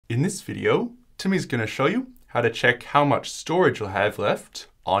In this video, Timmy's going to show you how to check how much storage you'll have left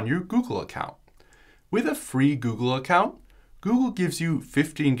on your Google account. With a free Google account, Google gives you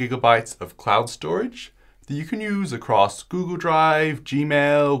 15 gigabytes of cloud storage that you can use across Google Drive,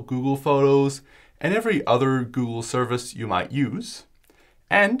 Gmail, Google Photos, and every other Google service you might use.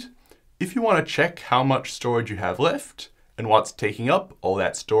 And if you want to check how much storage you have left and what's taking up all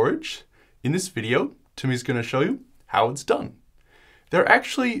that storage, in this video, Timmy's going to show you how it's done. There are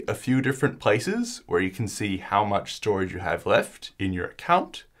actually a few different places where you can see how much storage you have left in your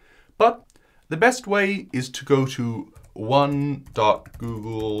account, but the best way is to go to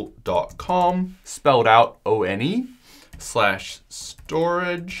one.google.com, spelled out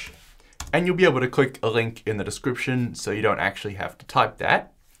ONE/storage, and you'll be able to click a link in the description so you don't actually have to type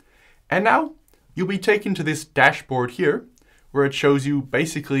that. And now you'll be taken to this dashboard here where it shows you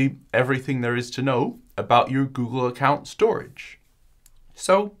basically everything there is to know about your Google account storage.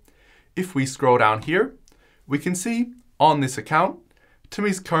 So if we scroll down here, we can see on this account,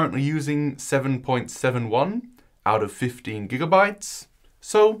 Timmy's currently using 7.71 out of 15 gigabytes.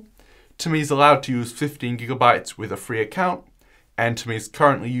 So Timmy's allowed to use 15 gigabytes with a free account, and Timmy's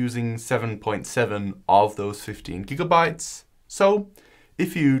currently using 7.7 of those 15 gigabytes. So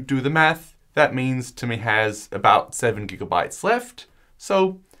if you do the math, that means Timmy has about 7 gigabytes left.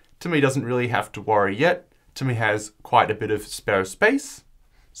 So Timmy doesn't really have to worry yet. Timmy has quite a bit of spare space.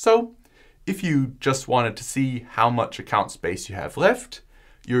 So if you just wanted to see how much account space you have left,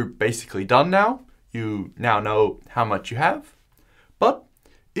 you're basically done now. You now know how much you have. But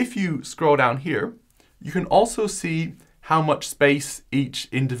if you scroll down here, you can also see how much space each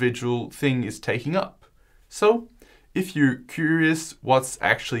individual thing is taking up. So if you're curious what's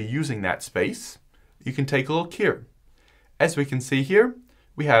actually using that space, you can take a look here. As we can see here,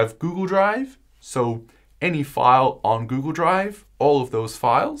 we have Google Drive. So any file on Google Drive, all of those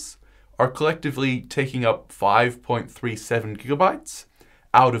files are collectively taking up 5.37 gigabytes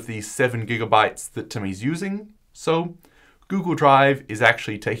out of the 7 gigabytes that Timmy's using. So Google Drive is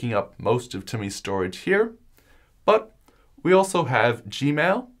actually taking up most of Timmy's storage here. But we also have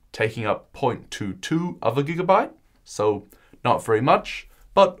Gmail taking up 0.22 of a gigabyte. So not very much,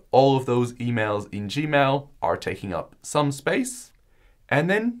 but all of those emails in Gmail are taking up some space. And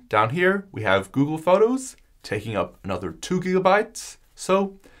then down here, we have Google Photos taking up another 2 gigabytes.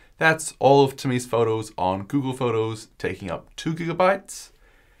 So that's all of Timmy's photos on Google Photos taking up 2 gigabytes.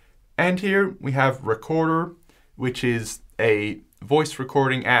 And here we have Recorder, which is a voice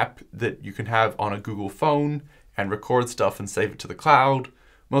recording app that you can have on a Google phone and record stuff and save it to the cloud.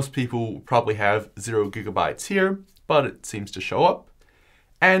 Most people probably have 0 gigabytes here, but it seems to show up.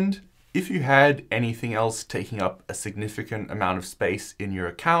 And if you had anything else taking up a significant amount of space in your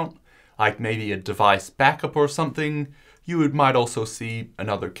account, like maybe a device backup or something, you might also see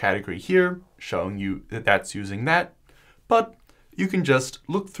another category here showing you that that's using that. But you can just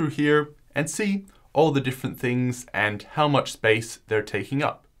look through here and see all the different things and how much space they're taking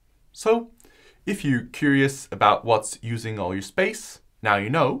up. So if you're curious about what's using all your space, now you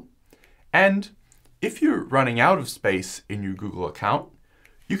know. And if you're running out of space in your Google account,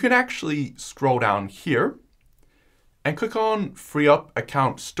 you can actually scroll down here and click on Free Up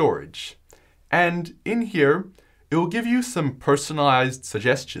Account Storage. And in here, it will give you some personalized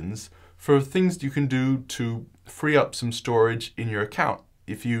suggestions for things you can do to free up some storage in your account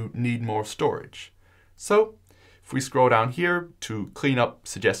if you need more storage. So if we scroll down here to clean up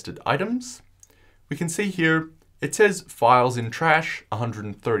suggested items, we can see here it says files in trash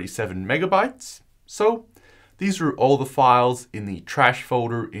 137 megabytes. So these are all the files in the trash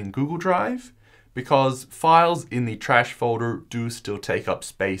folder in Google Drive, because files in the trash folder do still take up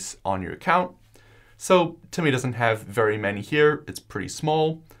space on your account. So Timmy doesn't have very many here, it's pretty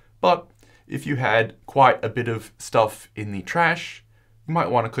small, but if you had quite a bit of stuff in the trash, you might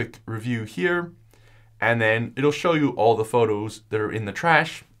want to click Review here, and then it'll show you all the photos that are in the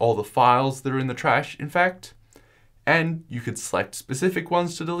trash, all the files that are in the trash, in fact, and you could select specific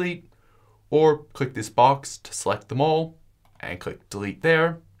ones to delete, or click this box to select them all and click delete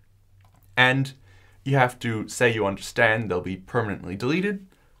there. And you have to say you understand they'll be permanently deleted,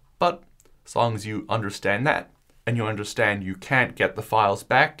 but as long as you understand that and you understand you can't get the files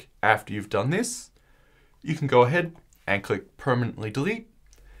back after you've done this, you can go ahead and click permanently delete,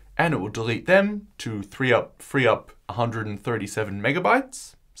 and it will delete them to free up 137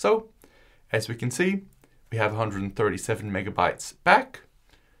 megabytes. So as we can see, we have 137 megabytes back.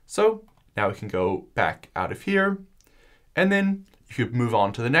 So now we can go back out of here, and then you could move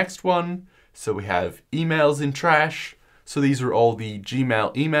on to the next one. So we have emails in trash. So these are all the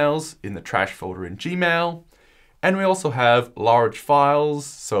Gmail emails in the trash folder in Gmail. And we also have large files.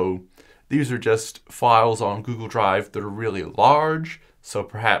 So these are just files on Google Drive that are really large. So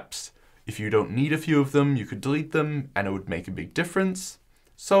perhaps if you don't need a few of them, you could delete them and it would make a big difference.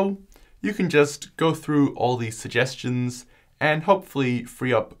 So you can just go through all these suggestions and hopefully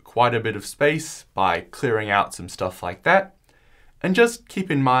free up quite a bit of space by clearing out some stuff like that. And just keep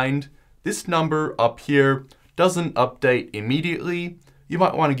in mind, this number up here doesn't update immediately. You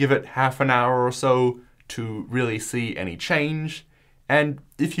might want to give it half an hour or so to really see any change. And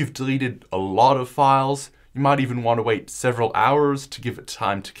if you've deleted a lot of files, you might even want to wait several hours to give it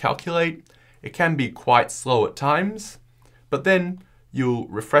time to calculate. It can be quite slow at times, but then you'll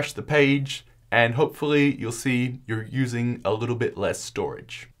refresh the page and hopefully you'll see you're using a little bit less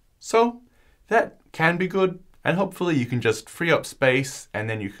storage. So that can be good, and hopefully you can just free up space and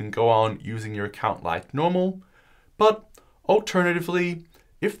then you can go on using your account like normal. But alternatively,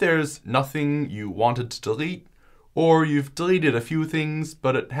 if there's nothing you wanted to delete, or you've deleted a few things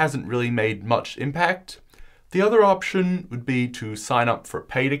but it hasn't really made much impact, the other option would be to sign up for a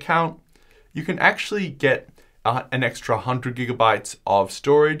paid account. You can actually get an extra 100 gigabytes of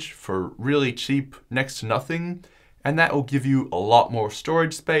storage for really cheap, next to nothing, and that will give you a lot more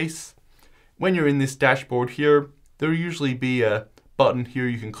storage space. When you're in this dashboard here, there'll usually be a button here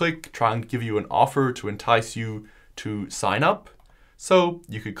you can click, trying to give you an offer to entice you to sign up. So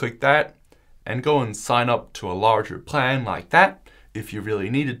you could click that and go and sign up to a larger plan like that if you really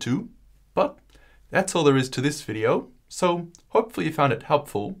needed to. But that's all there is to this video. So hopefully you found it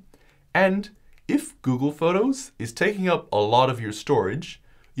helpful. And if Google Photos is taking up a lot of your storage,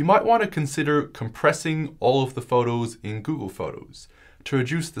 you might want to consider compressing all of the photos in Google Photos to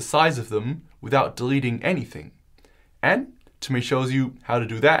reduce the size of them without deleting anything. And Timmy shows you how to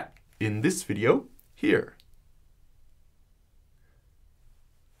do that in this video here.